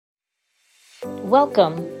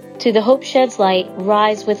Welcome to the Hope Sheds Light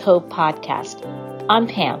Rise with Hope podcast. I'm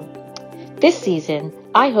Pam. This season,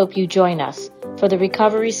 I hope you join us for the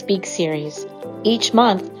Recovery Speak series. Each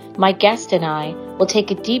month, my guest and I will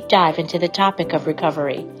take a deep dive into the topic of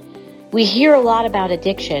recovery. We hear a lot about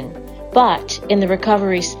addiction, but in the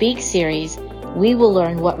Recovery Speak series, we will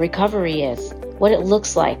learn what recovery is, what it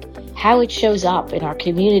looks like, how it shows up in our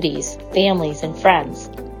communities, families, and friends.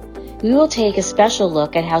 We will take a special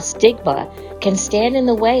look at how stigma can stand in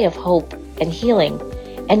the way of hope and healing,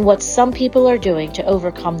 and what some people are doing to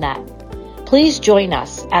overcome that. Please join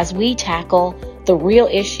us as we tackle the real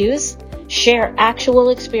issues, share actual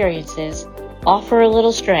experiences, offer a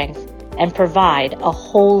little strength, and provide a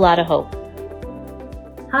whole lot of hope.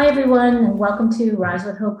 Hi, everyone, and welcome to Rise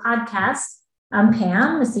with Hope podcast. I'm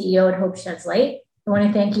Pam, the CEO at Hope Sheds Light. I want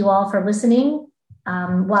to thank you all for listening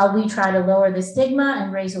while we try to lower the stigma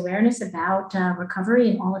and raise awareness about recovery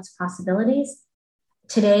and all its possibilities.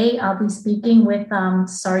 Today, I'll be speaking with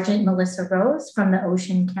Sergeant Melissa Rose from the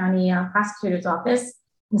Ocean County Prosecutor's Office.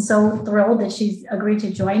 I'm so thrilled that she's agreed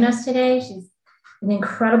to join us today. She's an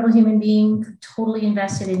incredible human being, totally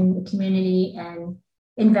invested in the community and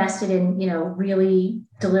invested in, really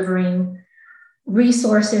delivering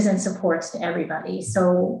resources and supports to everybody.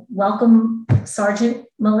 So welcome, Sergeant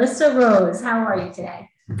Melissa Rose. How are you today?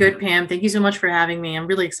 Good, Pam. Thank you so much for having me. I'm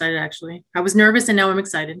really excited, actually. I was nervous and now I'm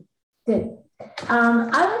excited. Good. I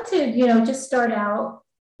want to, just start out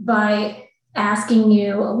by asking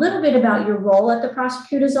you a little bit about your role at the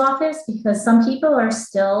prosecutor's office, because some people are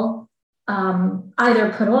still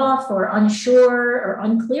either put off or unsure or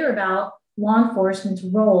unclear about law enforcement's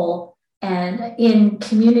role and in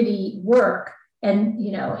community work. And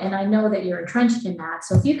I know that you're entrenched in that.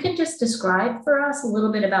 So if you can just describe for us a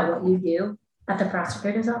little bit about what you do at the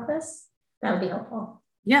prosecutor's office, that would be helpful.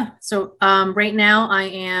 Yeah. So right now I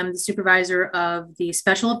am the supervisor of the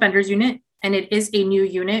Special Offenders Unit, and it is a new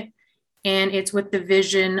unit, and it's with the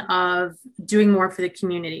vision of doing more for the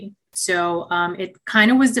community. So it kind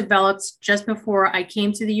of was developed just before I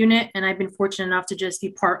came to the unit, and I've been fortunate enough to just be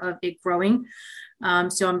part of it growing.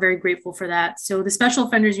 So I'm very grateful for that. So the Special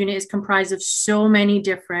Offenders Unit is comprised of so many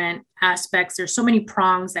different aspects. There's so many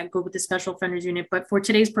prongs that go with the Special Offenders Unit. But for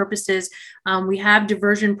today's purposes, we have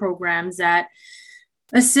diversion programs that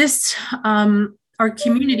assist our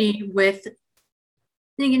community with,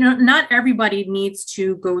 not everybody needs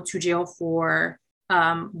to go to jail for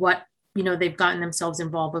what, they've gotten themselves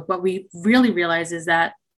involved with. What we really realize is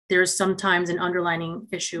that there's sometimes an underlying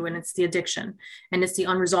issue, and it's the addiction, and it's the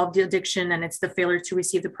unresolved addiction, and it's the failure to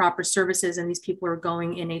receive the proper services. And these people are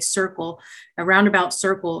going in a roundabout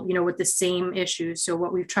circle, with the same issues. So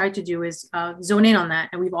what we've tried to do is zone in on that.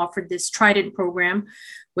 And we've offered this Trident program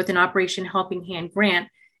with an Operation Helping Hand grant.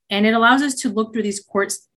 And it allows us to look through these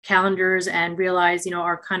court calendars and realize,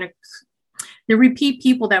 our kind of the repeat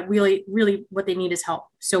people that really what they need is help.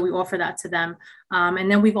 So we offer that to them. And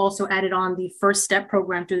then we've also added on the First Step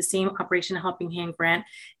program through the same Operation Helping Hand grant.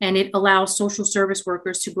 And it allows social service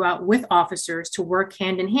workers to go out with officers to work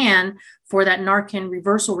hand in hand for that Narcan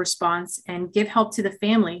reversal response and give help to the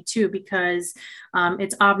family too, because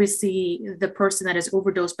it's obviously the person that has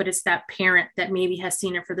overdosed, but it's that parent that maybe has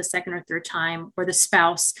seen it for the second or third time, or the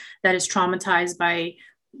spouse that is traumatized by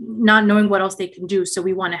not knowing what else they can do. So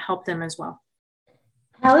we want to help them as well.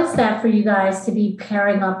 How is that for you guys to be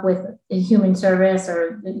pairing up with a human service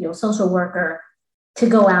or social worker to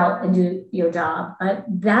go out and do your job?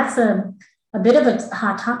 That's a bit of a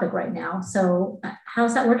hot topic right now. So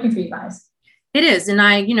how's that working for you guys? It is. And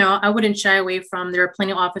I wouldn't shy away from, there are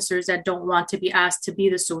plenty of officers that don't want to be asked to be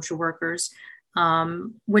the social workers.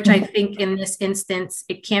 Which I think in this instance,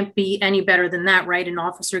 it can't be any better than that, right? An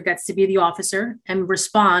officer gets to be the officer and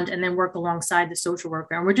respond and then work alongside the social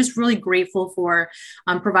worker. And we're just really grateful for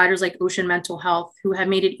providers like Ocean Mental Health, who have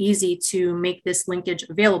made it easy to make this linkage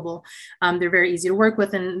available. They're very easy to work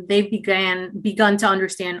with, and they've begun to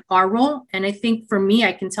understand our role. And I think for me,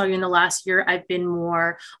 I can tell you in the last year, I've been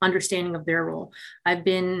more understanding of their role. I've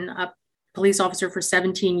been a police officer for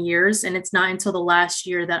 17 years. And it's not until the last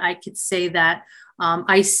year that I could say that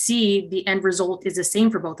I see the end result is the same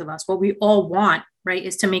for both of us. What we all want, right,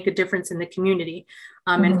 is to make a difference in the community.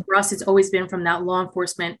 And for us, it's always been from that law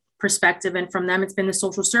enforcement perspective. And from them, it's been the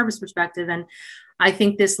social service perspective. And I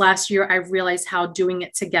think this last year, I've realized how doing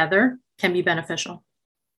it together can be beneficial.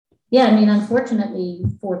 Yeah, unfortunately,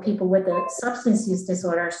 for people with a substance use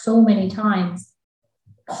disorder, so many times,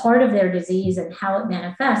 part of their disease and how it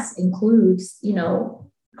manifests includes,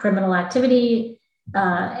 criminal activity.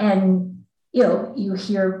 And, you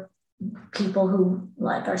hear people who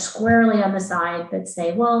are squarely on the side that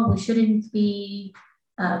say, well, we shouldn't be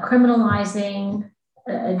criminalizing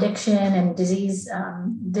addiction and disease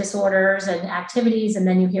disorders and activities. And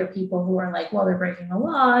then you hear people who are like, well, they're breaking the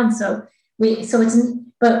law. And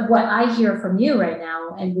but what I hear from you right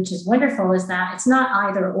now, and which is wonderful, is that it's not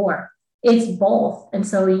either or, it's both. And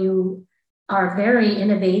so you are very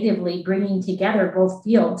innovatively bringing together both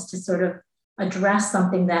fields to sort of address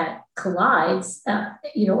something that collides,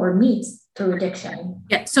 or meets through addiction.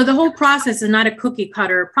 Yeah. So the whole process is not a cookie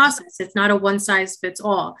cutter process. It's not a one size fits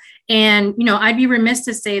all. And, I'd be remiss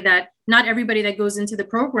to say that not everybody that goes into the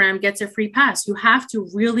program gets a free pass. You have to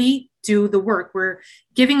really do the work. We're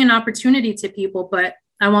giving an opportunity to people, but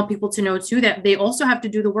I want people to know too, that they also have to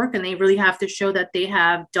do the work, and they really have to show that they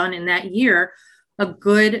have done in that year a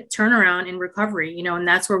good turnaround in recovery, and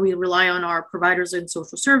that's where we rely on our providers in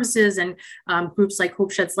social services and groups like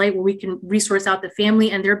Hope Sheds Light, where we can resource out the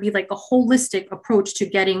family, and there be like a holistic approach to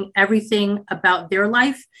getting everything about their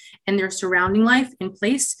life and their surrounding life in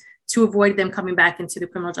place to avoid them coming back into the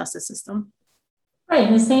criminal justice system. Right.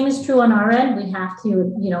 And the same is true on our end. We have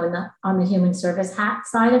to, on the human service hat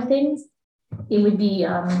side of things, it would be,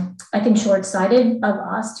 I think, short-sighted of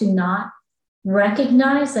us to not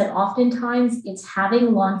recognize that oftentimes it's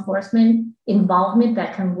having law enforcement involvement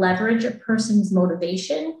that can leverage a person's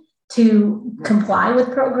motivation to comply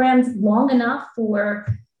with programs long enough for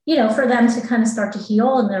them to kind of start to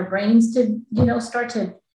heal and their brains to, start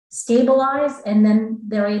to stabilize. And then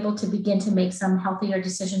they're able to begin to make some healthier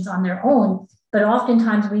decisions on their own. But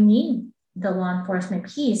oftentimes we need the law enforcement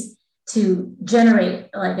piece to generate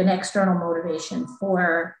like an external motivation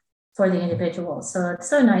for the individual. So it's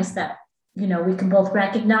so nice that we can both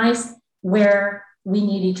recognize where we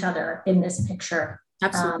need each other in this picture.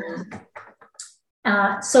 Absolutely.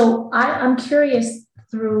 So I'm curious,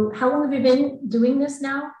 through how long have you been doing this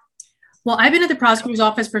now? Well, I've been at the prosecutor's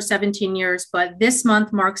office for 17 years, but this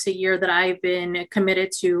month marks a year that I've been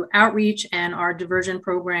committed to outreach and our diversion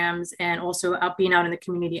programs, and also being out in the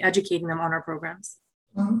community, educating them on our programs.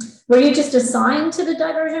 Mm-hmm. Were you just assigned to the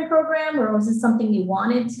diversion program, or was it something you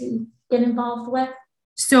wanted to get involved with?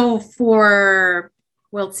 So for,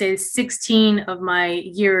 let's say 16 of my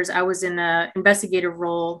years, I was in an investigative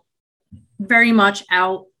role, very much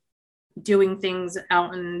out doing things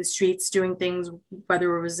out in the streets, doing things,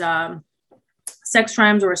 whether it was sex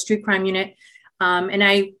crimes or a street crime unit. And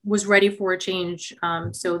I was ready for a change.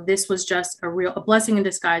 So this was just a blessing in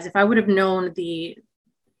disguise. If I would have known the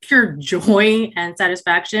pure joy and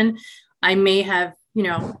satisfaction, I may have,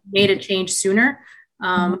 made a change sooner.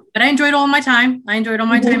 But I enjoyed all my time.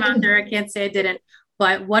 Out there. I can't say I didn't,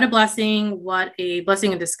 but what a blessing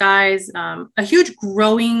in disguise. A huge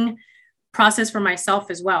growing process for myself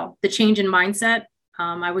as well. The change in mindset.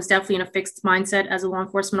 I was definitely in a fixed mindset as a law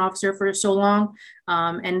enforcement officer for so long.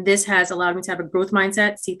 And this has allowed me to have a growth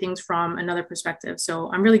mindset, see things from another perspective.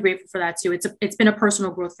 So I'm really grateful for that too. It's been a personal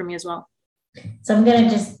growth for me as well. So I'm going to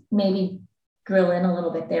just maybe drill in a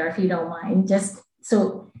little bit there, if you don't mind.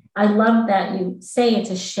 So I love that you say it's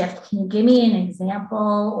a shift. Can you give me an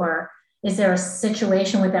example, or is there a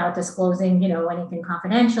situation, without disclosing, anything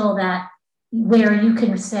confidential, that where you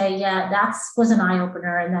can say, yeah, that was an eye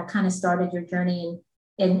opener and that kind of started your journey?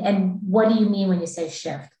 And what do you mean when you say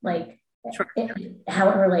shift? Like Sure. How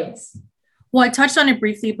it relates? Well, I touched on it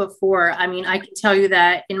briefly before. I mean, I can tell you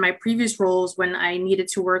that in my previous roles, when I needed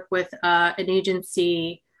to work with an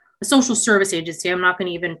agency, a social service agency, I'm not going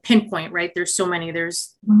to even pinpoint, right? There's so many.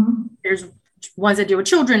 There's ones that deal with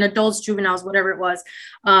children, adults, juveniles, whatever it was.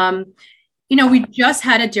 We just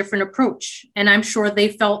had a different approach. And I'm sure they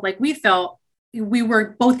felt like we felt we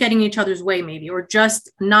were both getting each other's way, maybe, or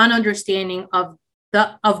just non-understanding of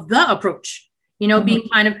the approach, being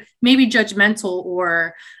kind of maybe judgmental,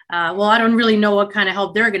 or, I don't really know what kind of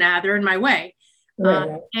help they're going to have. They're in my way.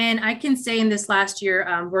 Right. And I can say in this last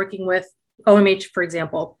year, working with OMH, for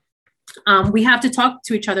example, we have to talk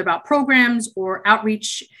to each other about programs or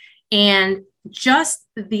outreach, and just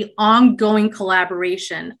the ongoing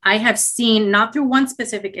collaboration. I have seen, not through one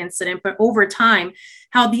specific incident, but over time,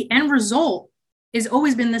 how the end result has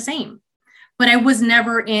always been the same. But I was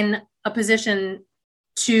never in a position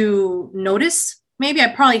to notice. Maybe I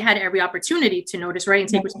probably had every opportunity to notice, right? And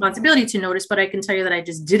take responsibility to notice, but I can tell you that I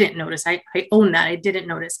just didn't notice. I own that. I didn't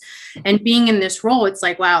notice. And being in this role, it's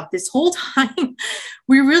like, wow, this whole time,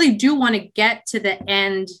 we really do want to get to the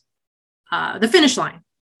end, the finish line.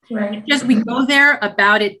 Right. Just we go there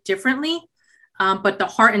about it differently, but the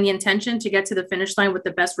heart and the intention to get to the finish line with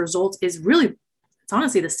the best results is really, it's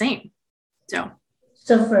honestly the same. So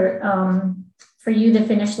for you, the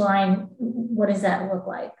finish line, what does that look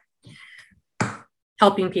like?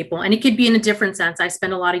 helping people. And it could be in a different sense. I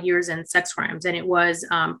spent a lot of years in sex crimes, and it was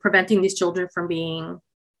preventing these children from being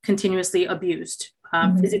continuously abused,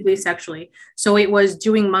 physically, sexually. So it was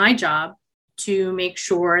doing my job to make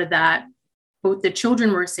sure that both the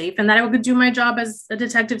children were safe, and that I would do my job as a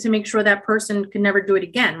detective to make sure that person could never do it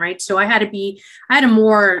again, right? So I had a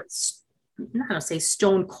more, I'm not gonna say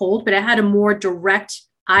stone cold, but I had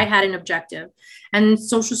an objective. And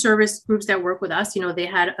social service groups that work with us, they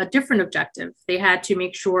had a different objective. They had to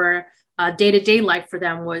make sure day-to-day life for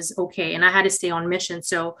them was okay, and I had to stay on mission.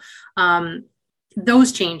 So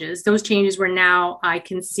those changes were, now I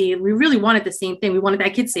can see we really wanted the same thing. We wanted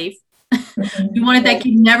that kid safe. We wanted that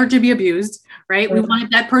kid never to be abused, right? We wanted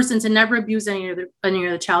that person to never abuse any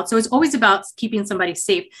other child. So it's always about keeping somebody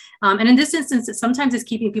safe. And in this instance, sometimes it's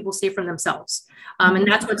keeping people safe from themselves. And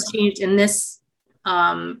that's what's changed in this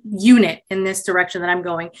unit, in this direction that I'm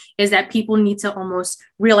going, is that people need to almost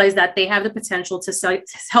realize that they have the potential to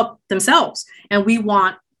help themselves. And we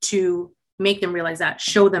want to make them realize that,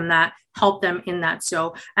 show them that, help them in that.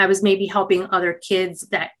 So I was maybe helping other kids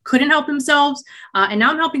that couldn't help themselves. And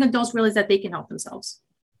now I'm helping adults realize that they can help themselves.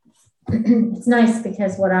 It's nice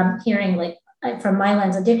because what I'm hearing, like from my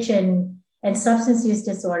lens, addiction and substance use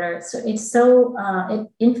disorder, so it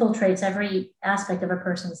infiltrates every aspect of a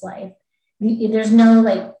person's life. There's no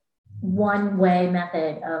like one way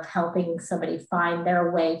method of helping somebody find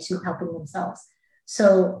their way to helping themselves.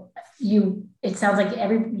 So it sounds like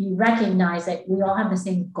you recognize that we all have the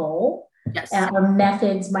same goal. Yes. Our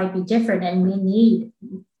methods might be different, and we need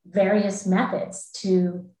various methods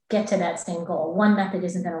to get to that same goal. One method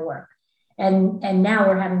isn't going to work. And now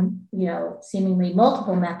we're having, seemingly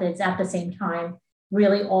multiple methods at the same time,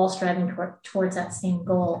 really all striving towards that same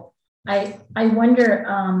goal. I wonder,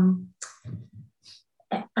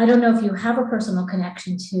 I don't know if you have a personal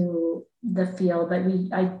connection to the field, but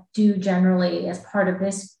I do generally, as part of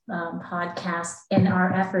this podcast and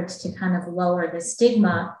our efforts to kind of lower the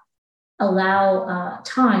stigma, allow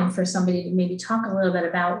time for somebody to maybe talk a little bit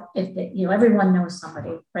about everyone knows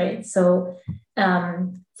somebody, right? So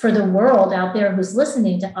for the world out there who's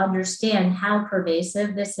listening to understand how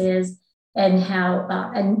pervasive this is, and how,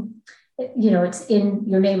 it's in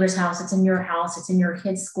your neighbor's house, it's in your house, it's in your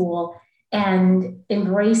kid's school, and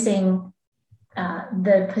embracing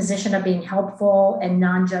the position of being helpful and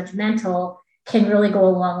non-judgmental can really go a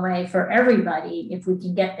long way for everybody if we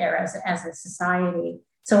can get there as a society.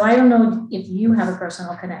 So I don't know if you have a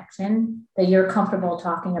personal connection that you're comfortable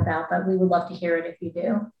talking about, but we would love to hear it if you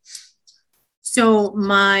do. So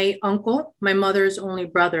my uncle, my mother's only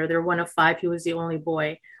brother, they're one of 5, he was the only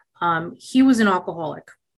boy. He was an alcoholic,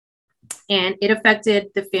 and it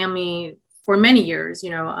affected the family for many years,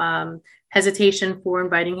 hesitation for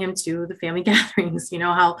inviting him to the family gatherings,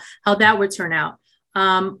 how that would turn out.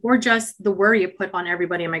 Or just the worry it put on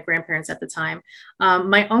everybody and my grandparents at the time.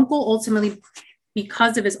 My uncle ultimately,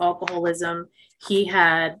 because of his alcoholism, he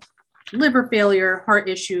had liver failure, heart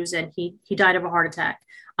issues, and he died of a heart attack.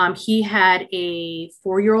 He had a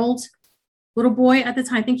 4-year-old little boy at the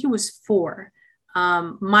time. I think he was 4.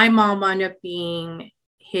 My mom wound up being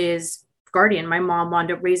his guardian. My mom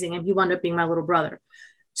wound up raising him. He wound up being my little brother.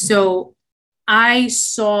 So I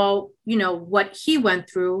saw, what he went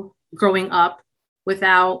through growing up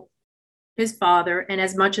without his father. And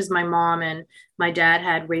as much as my mom and my dad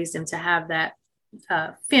had raised him to have that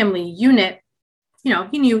family unit,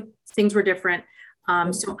 he knew things were different.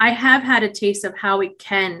 So I have had a taste of how it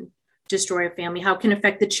can destroy a family, how it can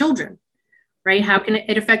affect the children, right? How can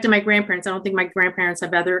it affect my grandparents? I don't think my grandparents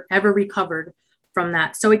have ever recovered from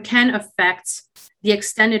that. So it can affect the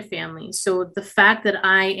extended family. So the fact that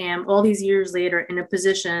I am all these years later in a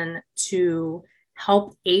position to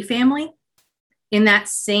help a family in that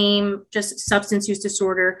same just substance use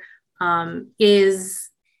disorder is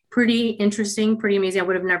pretty interesting, pretty amazing. I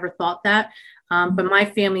would have never thought that. But my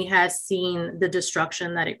family has seen the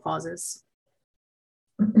destruction that it causes.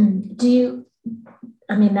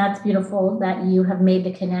 That's beautiful that you have made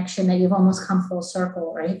the connection, that you've almost come full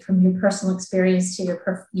circle, right? From your personal experience to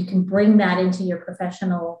you can bring that into your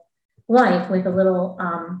professional life with a little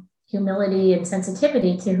humility and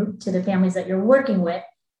sensitivity to the families that you're working with.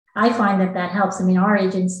 I find that helps. Our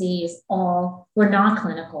agency is we're not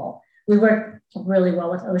clinical. We work really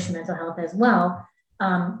well with Ocean Mental Health as well.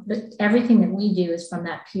 But everything that we do is from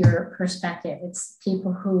that pure perspective. It's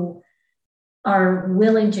people who are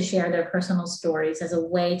willing to share their personal stories as a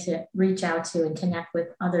way to reach out to and connect with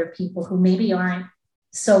other people who maybe aren't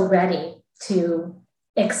so ready to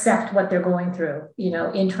accept what they're going through,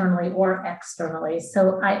 internally or externally.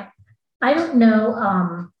 So I don't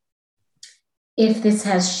know if this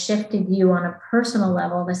has shifted you on a personal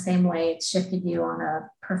level the same way it's shifted you on a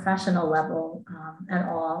professional level at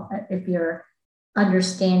all, if your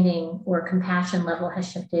understanding or compassion level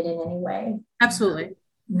has shifted in any way. Absolutely.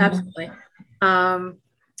 Absolutely.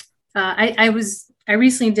 I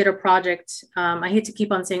recently did a project. I hate to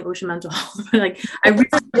keep on saying Ocean Mental Health, but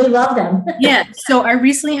we love them. Yeah. So I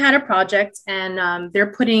recently had a project, and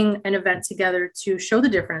they're putting an event together to show the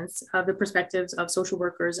difference of the perspectives of social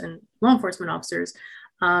workers and law enforcement officers.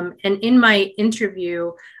 And in my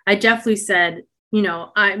interview, I definitely said,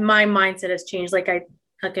 my mindset has changed, like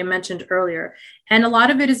I mentioned earlier, and a lot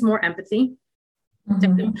of it is more empathy.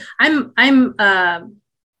 I'm a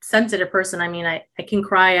sensitive person. I mean, I can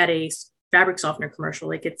cry at a fabric softener commercial.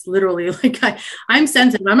 Like, it's literally like I'm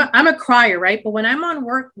sensitive. I'm a crier, right? But when I'm at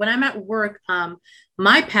work,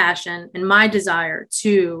 my passion and my desire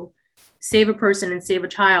to save a person and save a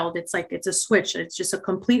child, it's like it's a switch. It's just a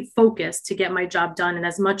complete focus to get my job done. And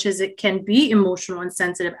as much as it can be emotional and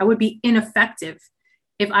sensitive, I would be ineffective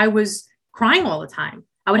if I was crying all the time.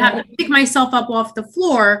 I would have to pick myself up off the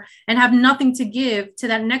floor and have nothing to give to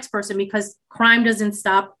that next person, because crime doesn't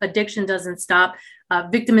stop, addiction doesn't stop,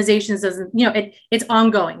 victimizations doesn't, it's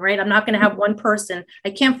ongoing, right? I'm not going to have one person.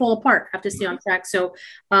 I can't fall apart. I have to stay on track. So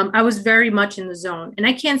I was very much in the zone, and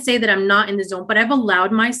I can't say that I'm not in the zone, but I've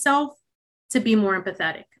allowed myself to be more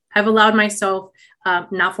empathetic. I've allowed myself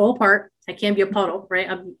not fall apart. I can't be a puddle, right?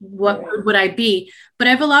 What would I be? But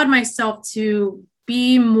I've allowed myself to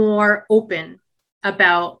be more open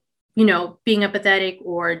about, being empathetic,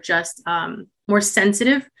 or just more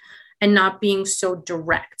sensitive and not being so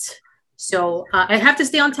direct. So I have to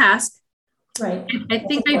stay on task. Right. I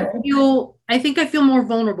think I feel more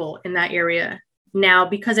vulnerable in that area now,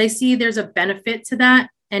 because I see there's a benefit to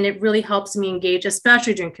that, and it really helps me engage,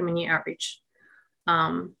 especially during community outreach.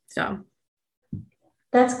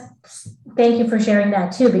 Thank you for sharing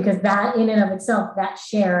that too, because that in and of itself, that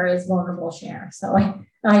share is vulnerable share. So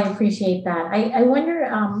I appreciate that. I wonder,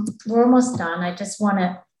 we're almost done. I just want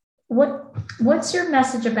to, what's your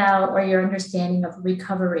message about, or your understanding of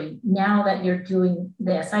recovery now that you're doing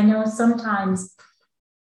this? I know sometimes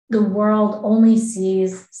the world only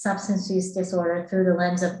sees substance use disorder through the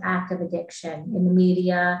lens of active addiction in the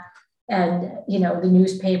media and, the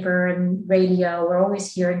newspaper and radio. We're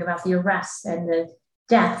always hearing about the arrests and the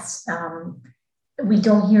deaths. We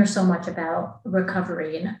don't hear so much about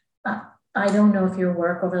recovery. And I don't know if your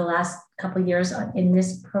work over the last couple of years in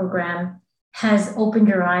this program has opened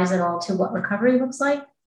your eyes at all to what recovery looks like,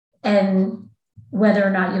 and whether or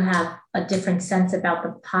not you have a different sense about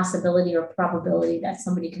the possibility or probability that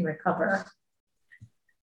somebody can recover.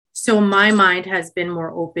 So my mind has been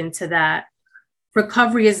more open to that.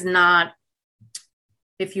 Recovery is not,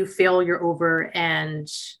 if you fail, you're over, and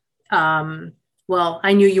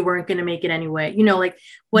I knew you weren't going to make it anyway.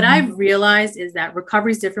 What I've realized is that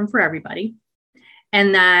recovery is different for everybody,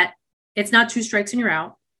 and that it's not 2 strikes and you're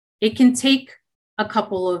out. It can take a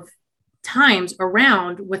couple of times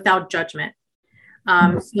around without judgment.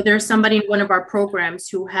 So there's somebody in one of our programs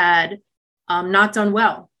who had not done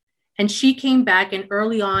well, and she came back, and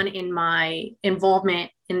early on in my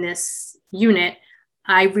involvement in this unit,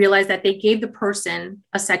 I realized that they gave the person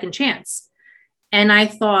a second chance. And I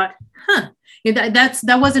thought,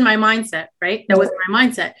 that wasn't my mindset, right? That wasn't my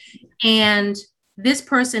mindset. And this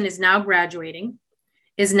person is now graduating,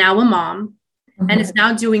 is now a mom, and is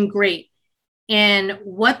now doing great. And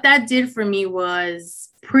what that did for me was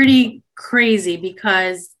pretty crazy,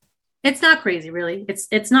 because it's not crazy, really.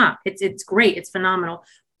 It's not. It's great. It's phenomenal.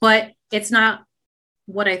 But it's not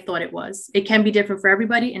what I thought it was. It can be different for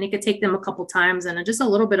everybody, and it could take them a couple times, and just a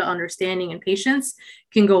little bit of understanding and patience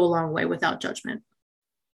can go a long way without judgment.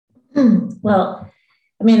 Well,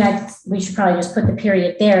 I mean, we should probably just put the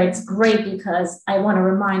period there. It's great, because I want to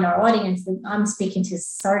remind our audience that I'm speaking to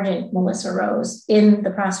Sergeant Melissa Rose in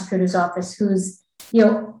the prosecutor's office, who's,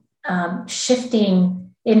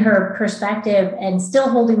 shifting in her perspective and still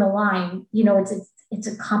holding the line. It's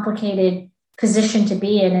a complicated position to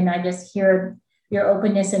be in. And I just hear your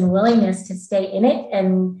openness and willingness to stay in it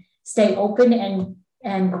and stay open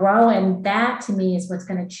and grow. And that, to me, is what's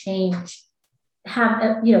going to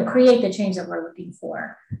create the change that we're looking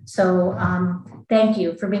for. So thank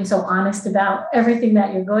you for being so honest about everything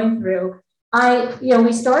that you're going through.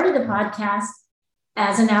 We started the podcast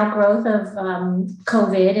as an outgrowth of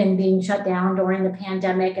COVID and being shut down during the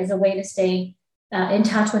pandemic, as a way to stay in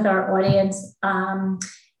touch with our audience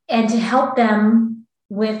and to help them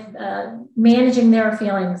with managing their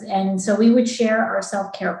feelings. And so we would share our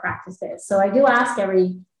self-care practices. So I do ask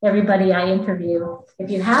everybody I interview, if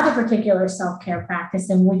you have a particular self-care practice,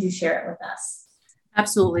 then would you share it with us?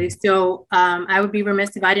 Absolutely. So I would be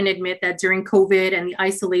remiss if I didn't admit that during COVID and the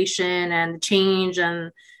isolation and the change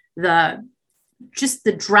and the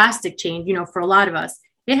drastic change, for a lot of us,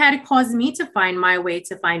 it had caused me to find my way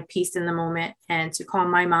to find peace in the moment and to calm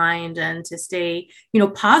my mind and to stay,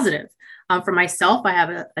 positive. For myself, I have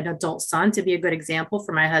an adult son to be a good example.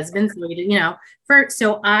 For my husband,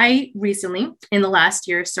 so I recently in the last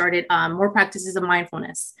year started more practices of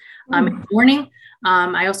mindfulness. In the morning,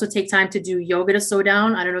 I also take time to do yoga to slow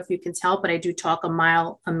down. I don't know if you can tell, but I do talk a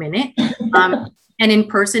mile a minute. And in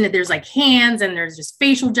person, there's like hands and there's just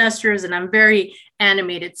facial gestures, and I'm very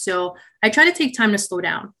animated. So I try to take time to slow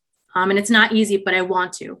down. And it's not easy, but I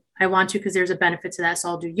want to because there's a benefit to that. So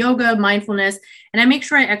I'll do yoga, mindfulness, and I make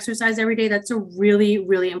sure I exercise every day. That's a really,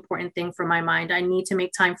 really important thing for my mind. I need to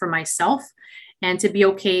make time for myself and to be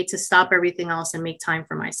okay to stop everything else and make time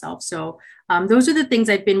for myself. So those are the things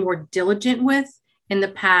I've been more diligent with in the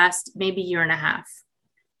past, maybe year and a half.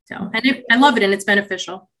 So, and I love it, and it's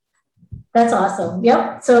beneficial. That's awesome.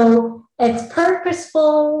 Yep. So it's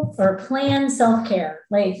purposeful or planned self-care.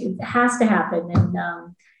 Like it has to happen.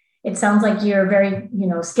 And it sounds like you're very,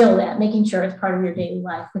 skilled at making sure it's part of your daily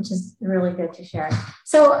life, which is really good to share.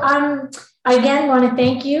 So I again want to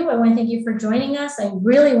thank you. I want to thank you for joining us. I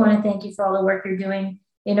really want to thank you for all the work you're doing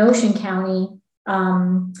in Ocean County.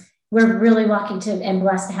 We're really lucky and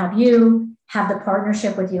blessed to have the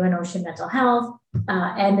partnership with you in Ocean Mental Health,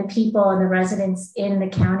 and the people and the residents in the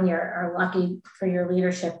county are lucky for your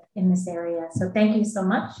leadership in this area. So thank you so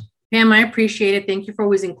much. Pam, I appreciate it. Thank you for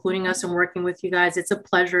always including us and working with you guys. It's a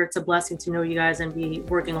pleasure. It's a blessing to know you guys and be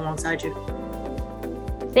working alongside you.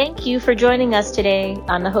 Thank you for joining us today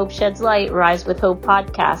on the Hope Sheds Light Rise with Hope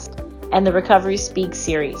podcast and the Recovery Speak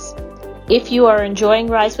series. If you are enjoying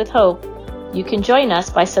Rise with Hope, you can join us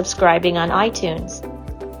by subscribing on iTunes.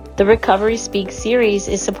 The Recovery Speak series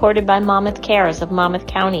is supported by Monmouth Cares of Monmouth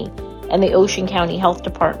County and the Ocean County Health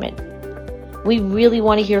Department. We really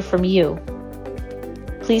want to hear from you.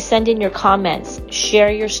 Please send in your comments,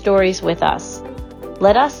 share your stories with us.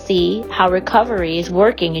 Let us see how recovery is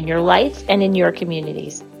working in your life and in your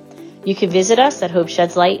communities. You can visit us at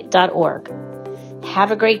hopeshedslight.org.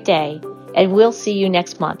 Have a great day, and we'll see you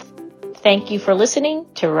next month. Thank you for listening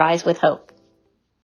to Rise with Hope.